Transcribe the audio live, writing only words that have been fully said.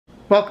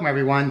Welcome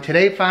everyone.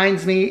 Today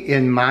finds me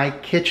in my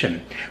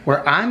kitchen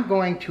where I'm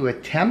going to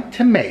attempt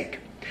to make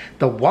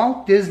the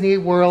Walt Disney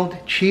World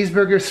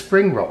cheeseburger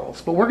spring rolls,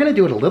 but we're going to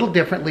do it a little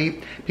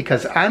differently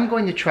because I'm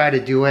going to try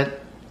to do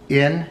it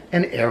in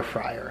an air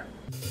fryer.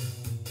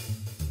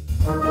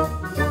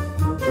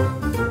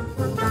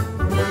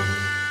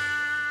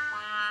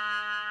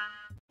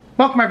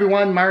 Welcome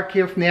everyone, Mark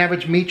here from the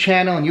Average Meat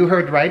Channel, and you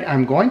heard right,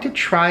 I'm going to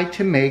try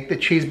to make the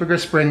cheeseburger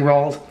spring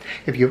rolls.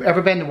 If you've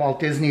ever been to Walt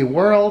Disney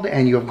World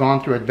and you have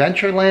gone through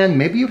Adventureland,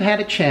 maybe you've had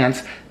a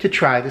chance to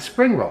try the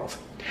spring rolls.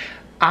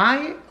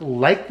 I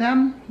like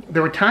them.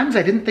 There were times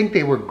I didn't think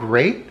they were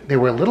great. They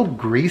were a little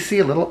greasy,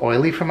 a little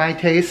oily for my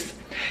taste.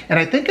 And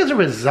I think as a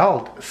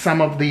result, some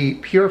of the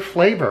pure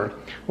flavor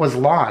was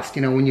lost,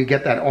 you know, when you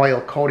get that oil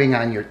coating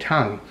on your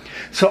tongue.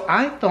 So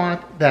I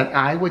thought that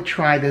I would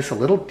try this a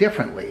little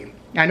differently.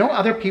 I know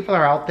other people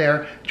are out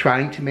there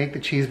trying to make the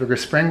cheeseburger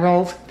spring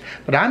rolls,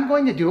 but I'm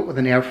going to do it with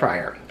an air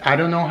fryer. I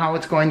don't know how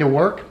it's going to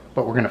work,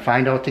 but we're going to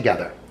find out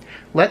together.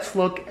 Let's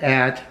look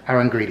at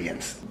our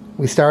ingredients.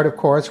 We start, of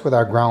course, with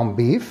our ground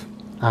beef.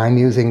 I'm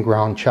using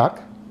ground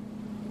chuck,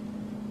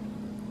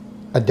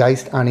 a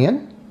diced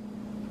onion.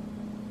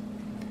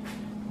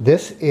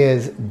 This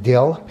is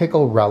dill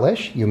pickle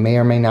relish. You may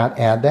or may not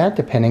add that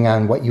depending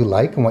on what you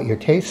like and what your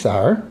tastes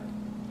are.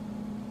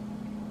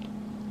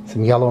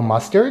 Some yellow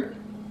mustard.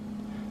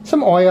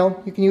 Some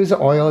oil. You can use the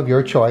oil of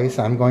your choice.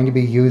 I'm going to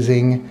be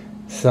using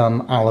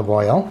some olive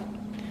oil.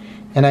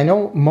 And I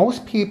know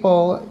most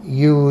people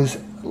use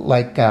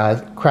like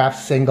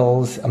Kraft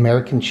Singles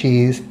American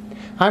cheese.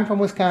 I'm from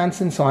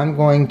Wisconsin, so I'm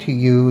going to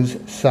use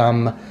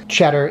some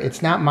cheddar.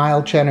 It's not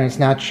mild cheddar, it's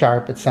not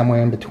sharp, it's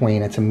somewhere in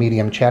between. It's a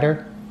medium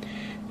cheddar.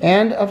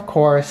 And of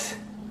course,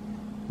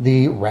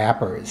 the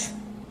wrappers.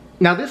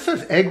 Now this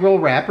says egg roll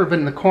wrapper, but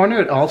in the corner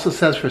it also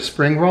says for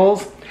spring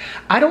rolls.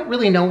 I don't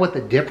really know what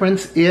the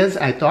difference is.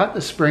 I thought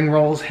the spring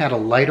rolls had a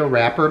lighter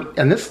wrapper,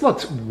 and this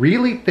looks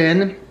really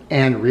thin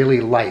and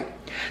really light.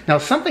 Now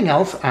something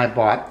else I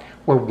bought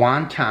were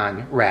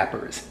wonton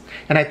wrappers,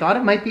 and I thought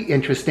it might be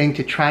interesting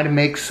to try to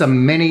make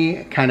some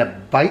mini kind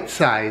of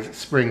bite-sized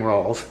spring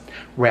rolls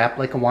wrapped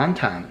like a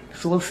wonton.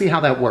 So we'll see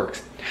how that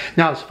works.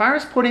 Now as far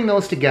as putting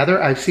those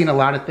together, I've seen a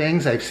lot of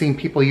things. I've seen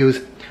people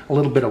use a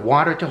little bit of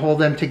water to hold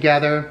them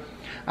together.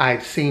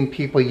 I've seen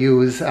people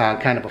use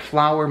kind of a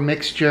flour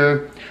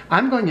mixture.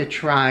 I'm going to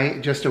try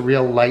just a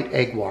real light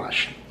egg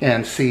wash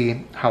and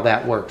see how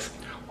that works.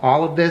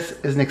 All of this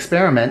is an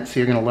experiment, so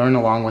you're going to learn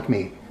along with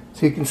me.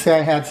 So you can see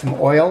I had some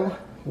oil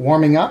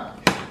warming up,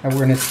 and we're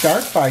going to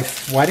start by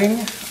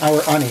sweating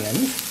our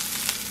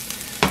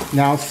onions.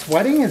 Now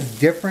sweating is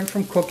different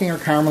from cooking or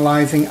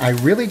caramelizing. I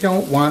really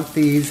don't want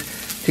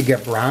these to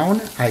get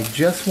brown. I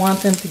just want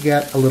them to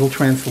get a little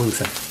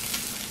translucent.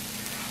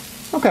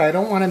 Okay, I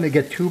don't want them to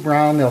get too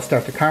brown. They'll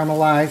start to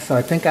caramelize, so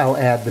I think I'll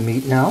add the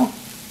meat now.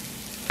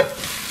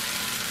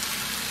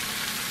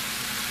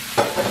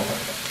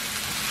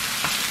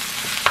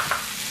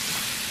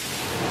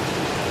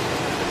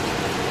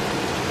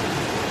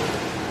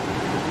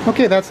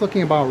 Okay, that's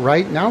looking about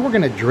right. Now we're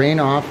going to drain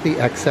off the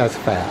excess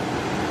fat.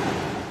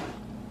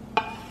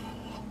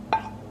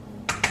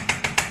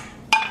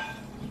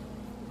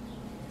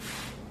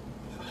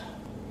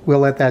 We'll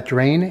let that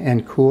drain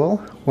and cool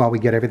while we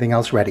get everything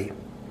else ready.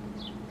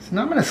 So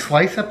now I'm going to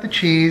slice up the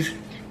cheese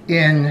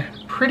in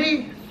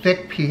pretty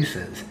thick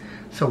pieces.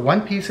 So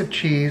one piece of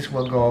cheese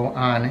will go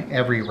on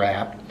every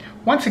wrap.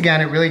 Once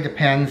again, it really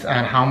depends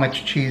on how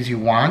much cheese you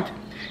want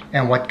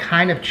and what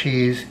kind of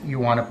cheese you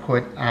want to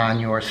put on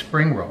your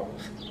spring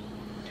rolls.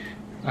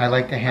 I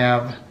like to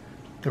have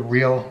the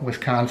real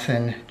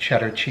Wisconsin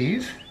cheddar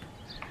cheese.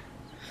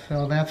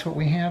 So that's what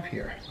we have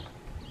here.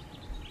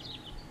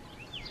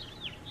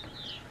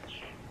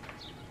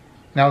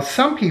 Now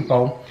some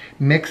people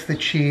mix the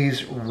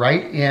cheese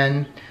right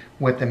in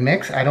with the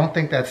mix. I don't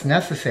think that's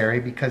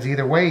necessary because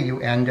either way you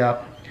end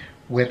up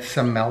with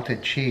some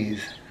melted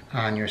cheese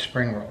on your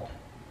spring roll.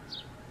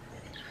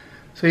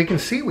 So you can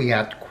see we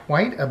got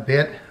quite a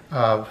bit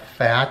of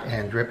fat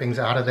and drippings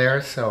out of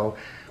there, so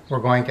we're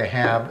going to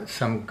have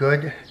some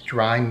good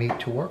dry meat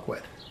to work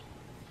with.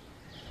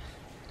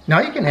 Now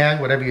you can add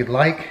whatever you'd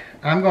like.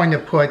 I'm going to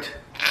put,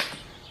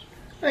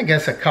 I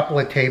guess, a couple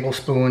of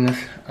tablespoons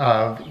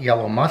of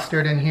yellow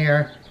mustard in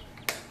here.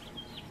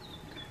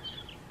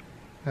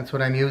 That's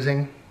what I'm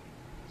using.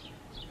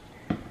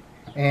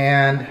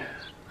 And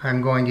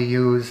I'm going to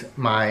use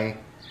my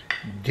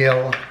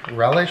dill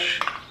relish.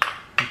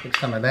 Put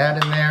some of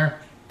that in there.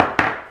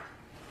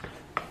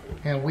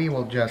 And we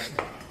will just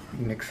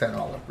mix that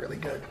all up really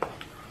good.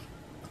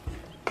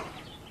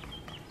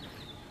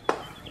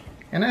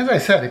 And as I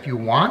said, if you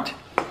want,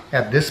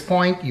 at this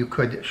point, you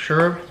could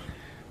sure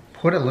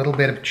put a little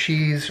bit of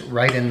cheese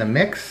right in the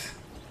mix,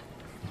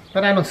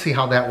 but I don't see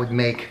how that would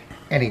make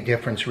any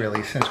difference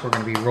really, since we're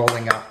going to be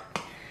rolling up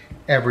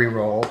every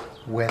roll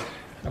with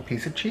a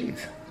piece of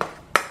cheese.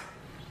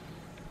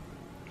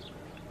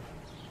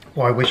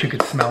 Boy, I wish you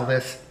could smell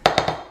this.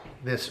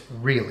 This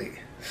really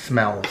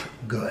smells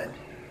good.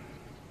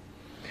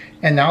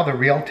 And now the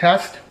real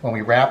test, when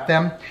we wrap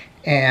them,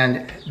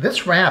 And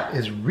this wrap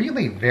is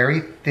really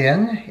very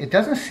thin. It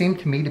doesn't seem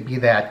to me to be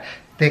that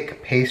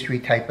thick pastry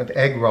type of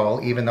egg roll,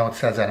 even though it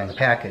says that on the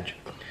package.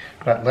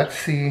 But let's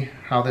see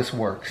how this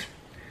works.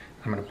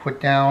 I'm going to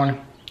put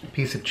down a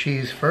piece of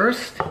cheese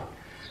first.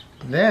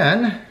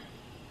 Then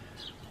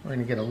we're going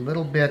to get a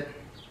little bit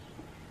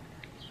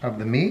of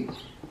the meat.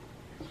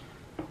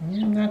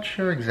 I'm not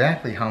sure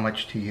exactly how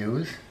much to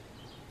use.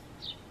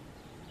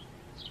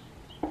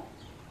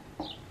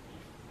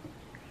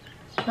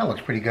 That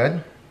looks pretty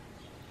good.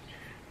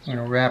 I'm going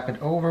to wrap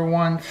it over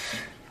once,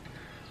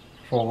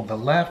 fold the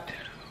left,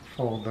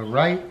 fold the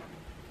right,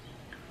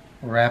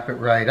 wrap it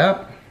right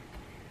up.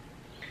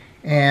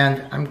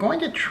 And I'm going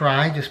to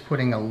try just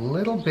putting a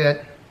little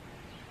bit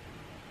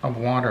of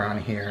water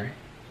on here.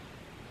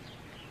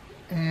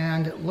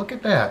 And look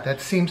at that,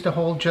 that seems to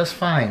hold just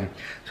fine.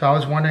 So I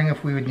was wondering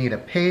if we would need a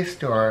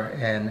paste or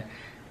an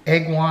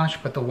egg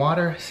wash, but the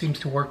water seems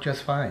to work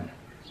just fine.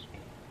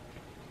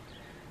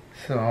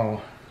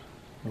 So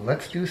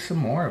let's do some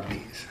more of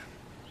these.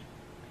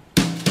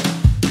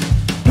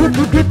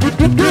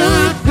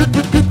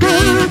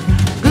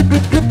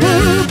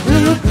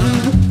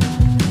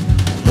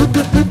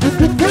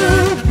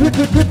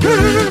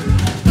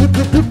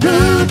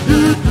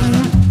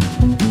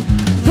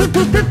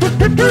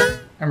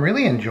 I'm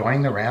really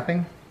enjoying the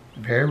wrapping,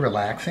 very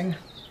relaxing.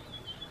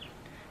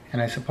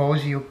 And I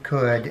suppose you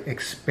could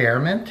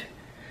experiment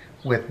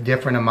with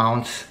different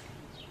amounts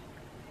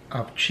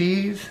of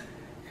cheese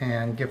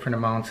and different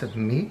amounts of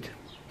meat.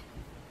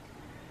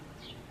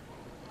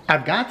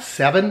 I've got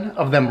 7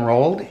 of them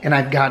rolled, and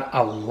I've got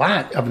a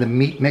lot of the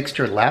meat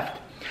mixture left.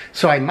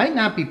 So I might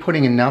not be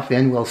putting enough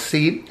in, we'll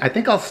see. I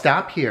think I'll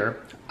stop here.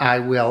 I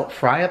will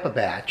fry up a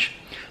batch.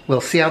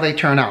 We'll see how they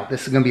turn out.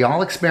 This is going to be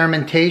all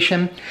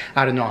experimentation.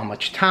 I don't know how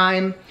much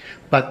time,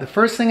 but the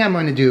first thing I'm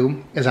going to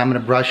do is I'm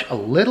going to brush a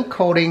little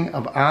coating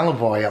of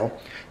olive oil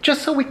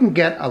just so we can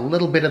get a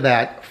little bit of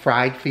that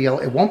fried feel.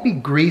 It won't be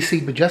greasy,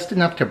 but just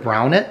enough to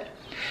brown it.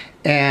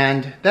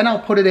 And then I'll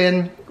put it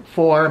in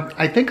for,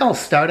 I think I'll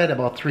start at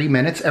about 3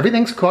 minutes.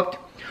 Everything's cooked.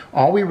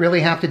 All we really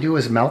have to do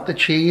is melt the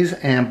cheese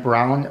and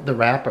brown the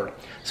wrapper.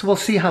 So we'll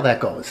see how that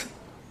goes.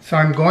 So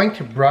I'm going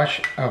to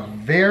brush a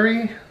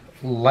very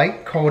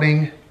light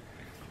coating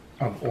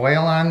of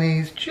oil on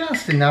these,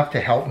 just enough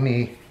to help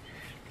me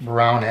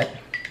brown it.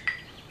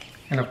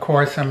 And of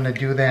course I'm going to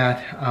do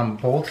that on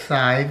both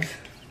sides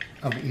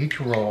of each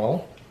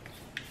roll.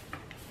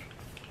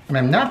 And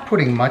I'm not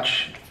putting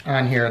much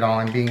on here at all.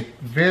 I'm being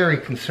very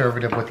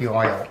conservative with the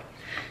oil.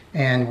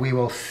 And we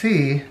will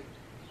see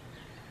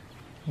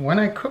when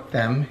I cook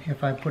them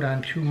if I put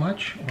on too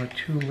much or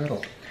too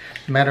little.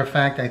 Matter of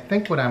fact, I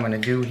think what I'm going to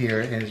do here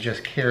is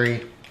just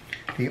carry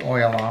the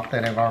oil off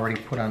that I've already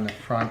put on the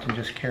front and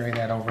just carry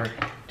that over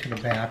to the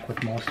back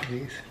with most of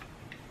these.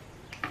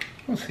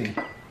 We'll see,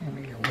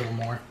 maybe a little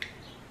more.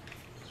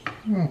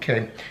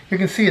 Okay, you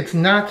can see it's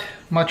not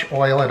much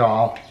oil at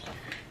all.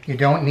 You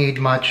don't need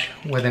much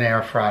with an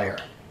air fryer.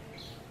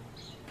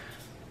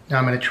 Now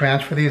I'm going to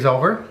transfer these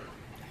over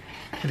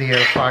to the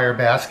air fryer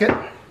basket.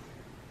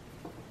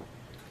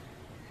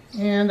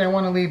 And I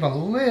want to leave a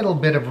little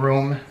bit of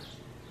room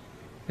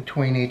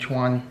between each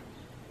one.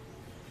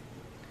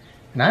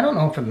 And I don't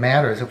know if it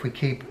matters if we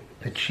keep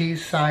the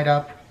cheese side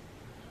up,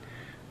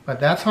 but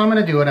that's how I'm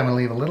going to do it. I'm going to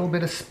leave a little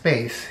bit of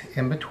space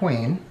in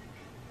between.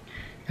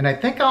 And I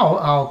think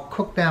I'll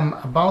cook them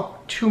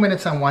about 2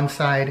 minutes on one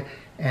side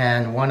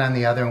and 1 on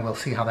the other, and we'll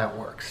see how that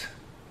works.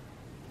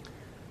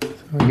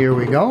 So here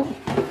we go.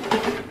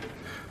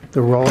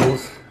 The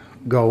rolls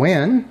go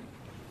in.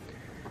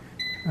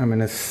 I'm going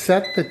to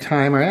set the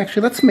timer.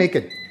 Actually, let's make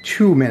it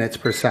 2 minutes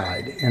per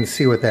side and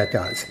see what that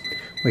does.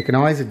 We can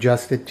always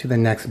adjust it to the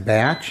next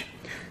batch.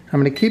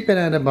 I'm going to keep it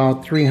at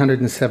about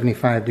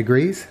 375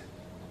 degrees.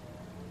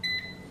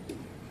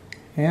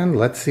 And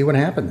let's see what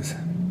happens.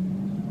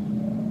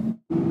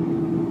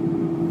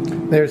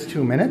 There's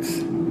 2 minutes.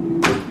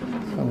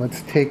 So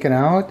let's take it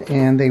out,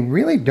 and they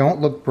really don't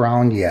look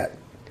browned yet.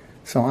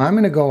 So I'm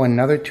going to go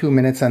another 2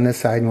 minutes on this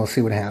side and we'll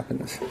see what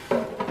happens.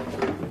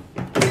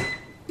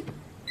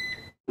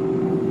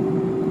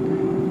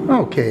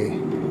 Okay,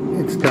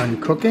 it's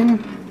done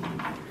cooking,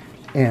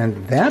 and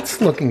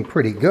that's looking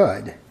pretty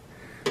good.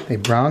 They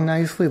brown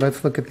nicely.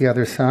 Let's look at the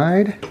other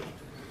side.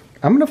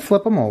 I'm going to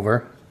flip them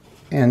over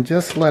and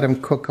just let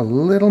them cook a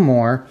little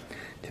more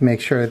to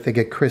make sure that they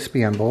get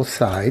crispy on both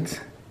sides.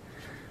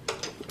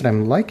 But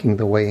I'm liking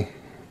the way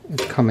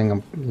it's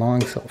coming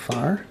along so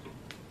far.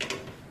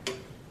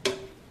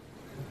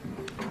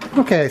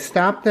 Okay, I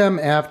stopped them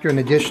after an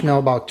additional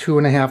about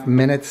 2.5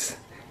 minutes,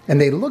 and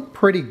they look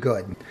pretty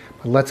good.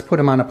 But let's put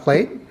them on a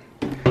plate,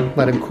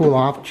 let them cool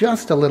off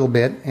just a little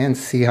bit, and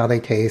see how they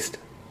taste.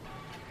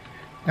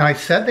 Now, I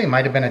said they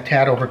might have been a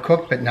tad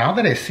overcooked, but now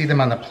that I see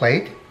them on the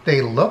plate,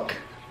 they look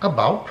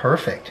about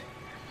perfect.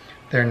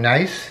 They're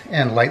nice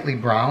and lightly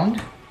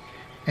browned,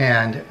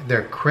 and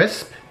they're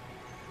crisp,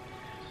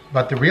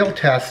 but the real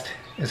test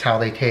is how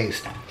they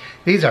taste.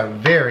 These are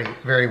very,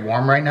 very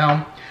warm right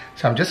now,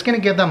 so I'm just going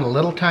to give them a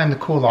little time to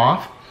cool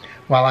off.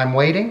 While I'm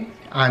waiting,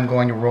 I'm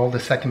going to roll the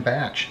second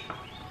batch.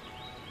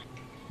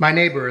 My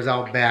neighbor is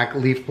out back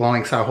leaf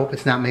blowing, so I hope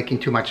it's not making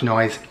too much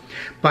noise.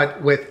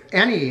 But with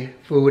any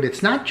food,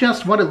 it's not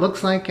just what it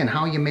looks like and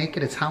how you make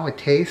it, it's how it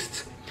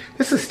tastes.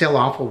 This is still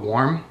awful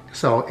warm,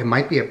 so it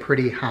might be a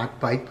pretty hot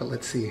bite, but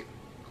let's see.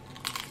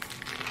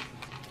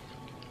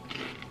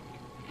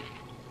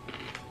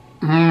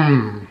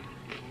 Mmm.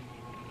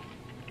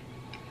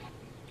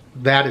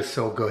 That is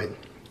so good.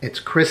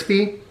 It's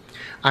crispy.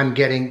 I'm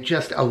getting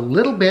just a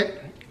little bit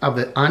of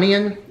the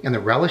onion and the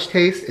relish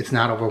taste. It's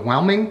not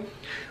overwhelming.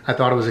 I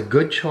thought it was a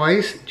good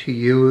choice to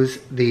use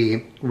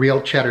the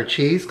real cheddar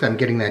cheese because I'm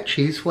getting that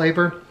cheese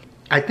flavor.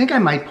 I think I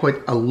might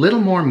put a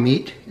little more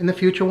meat in the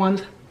future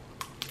ones.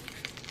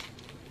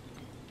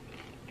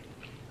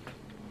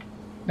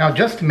 Now,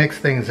 just to mix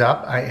things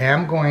up, I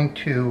am going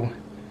to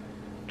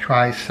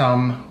try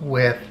some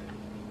with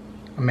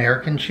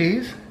American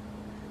cheese.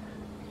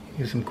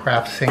 Use some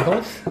Kraft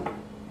singles.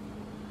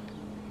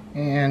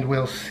 And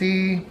we'll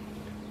see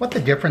what the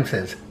difference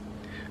is.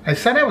 I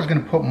said I was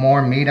going to put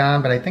more meat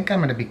on, but I think I'm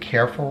going to be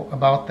careful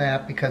about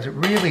that because it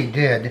really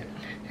did,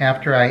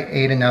 after I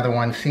ate another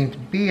one, seem to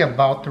be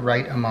about the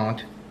right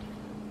amount.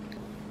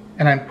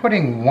 And I'm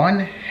putting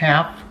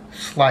 1/2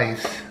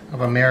 slice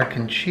of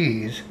American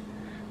cheese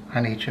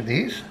on each of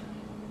these.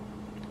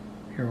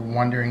 If you're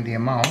wondering the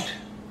amount.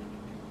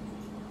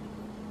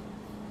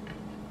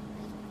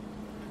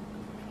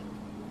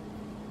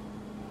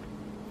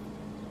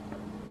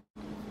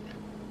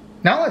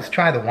 Now let's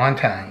try the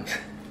wontons.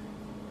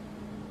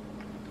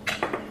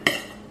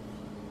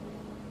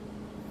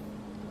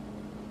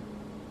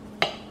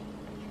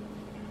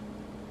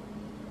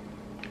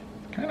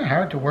 Kind of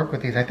hard to work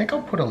with these. I think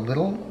I'll put a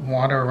little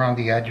water around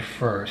the edge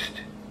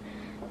first,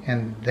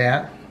 and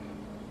that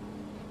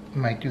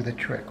might do the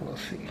trick. We'll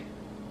see.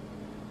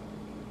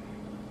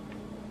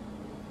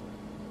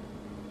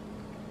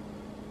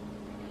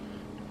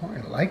 Oh,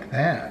 I like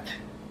that.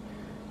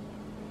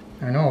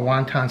 I know a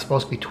wonton's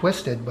supposed to be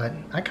twisted, but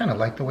I kind of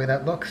like the way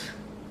that looks.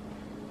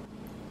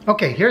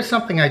 Okay, here's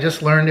something I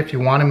just learned if you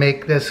want to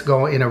make this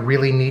go in a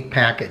really neat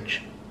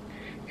package.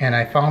 And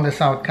I found this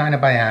out kind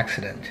of by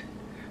accident.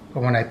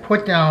 But when I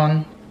put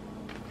down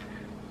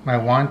my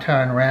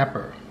wonton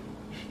wrapper,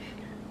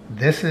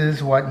 this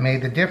is what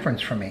made the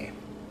difference for me.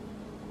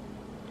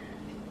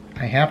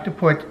 I have to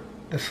put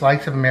the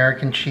slice of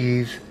American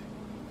cheese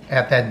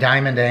at that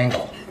diamond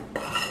angle.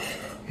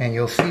 And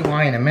you'll see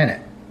why in a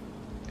minute.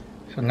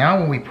 So now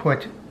when we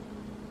put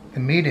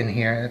the meat in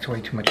here, that's way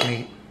too much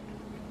meat,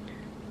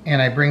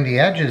 and I bring the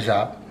edges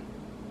up,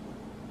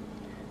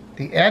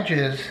 the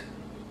edges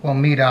will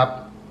meet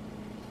up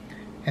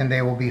and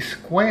they will be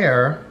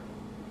square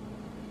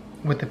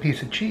with the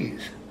piece of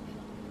cheese.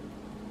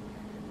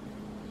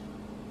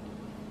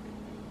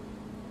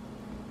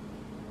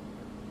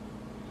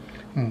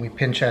 When we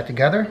pinch that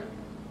together,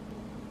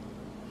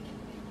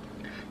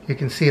 you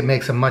can see it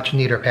makes a much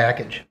neater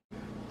package.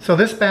 So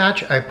this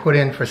batch I put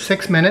in for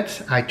 6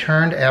 minutes. I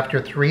turned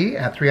after 3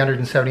 at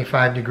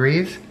 375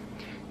 degrees,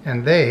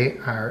 and they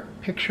are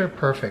picture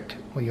perfect.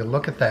 Will you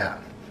look at that?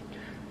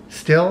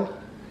 Still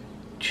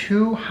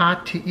too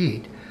hot to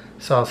eat,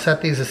 so I'll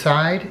set these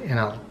aside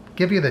and I'll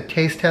give you the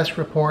taste test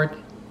report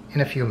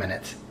in a few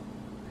minutes.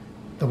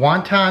 The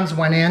wontons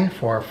went in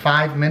for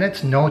 5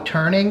 minutes, no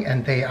turning,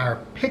 and they are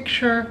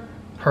picture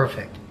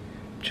perfect.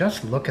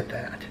 Just look at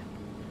that.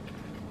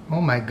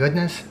 Oh my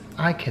goodness,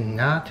 I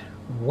cannot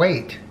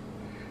wait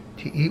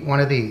to eat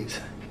one of these.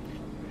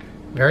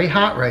 Very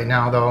hot right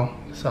now though,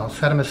 so I'll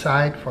set them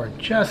aside for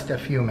just a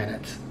few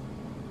minutes.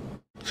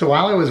 So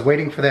while I was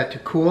waiting for that to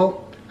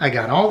cool, I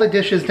got all the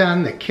dishes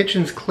done, the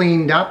kitchen's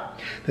cleaned up.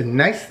 The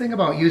nice thing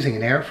about using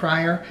an air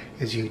fryer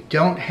is you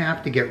don't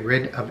have to get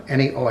rid of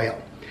any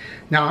oil.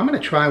 Now I'm going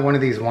to try one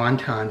of these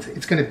wontons.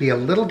 It's going to be a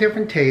little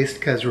different taste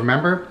because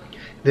remember,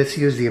 this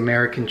used the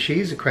American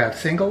cheese, the Kraft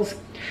singles.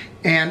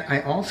 And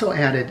I also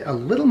added a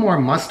little more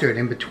mustard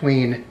in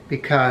between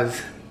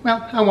because,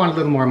 well, I want a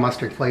little more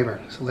mustard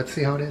flavor. So let's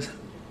see how it is.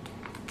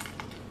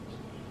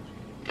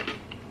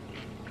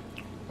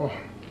 Oh,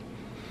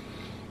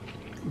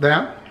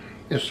 that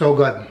is so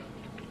good.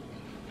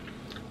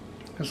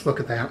 Let's look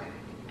at that.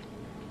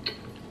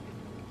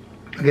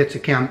 I guess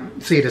you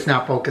can't see it, it's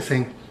not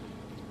focusing.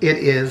 It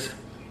is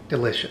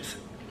delicious.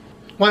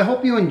 Well, I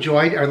hope you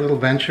enjoyed our little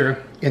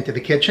venture into the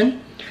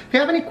kitchen. If you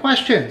have any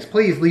questions,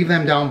 please leave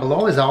them down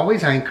below. As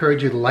always, I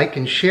encourage you to like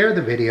and share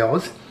the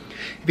videos.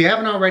 If you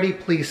haven't already,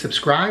 please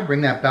subscribe,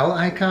 ring that bell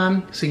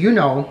icon so you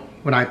know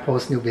when I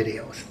post new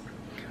videos.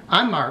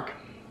 I'm Mark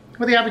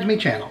with the Average Me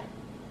channel.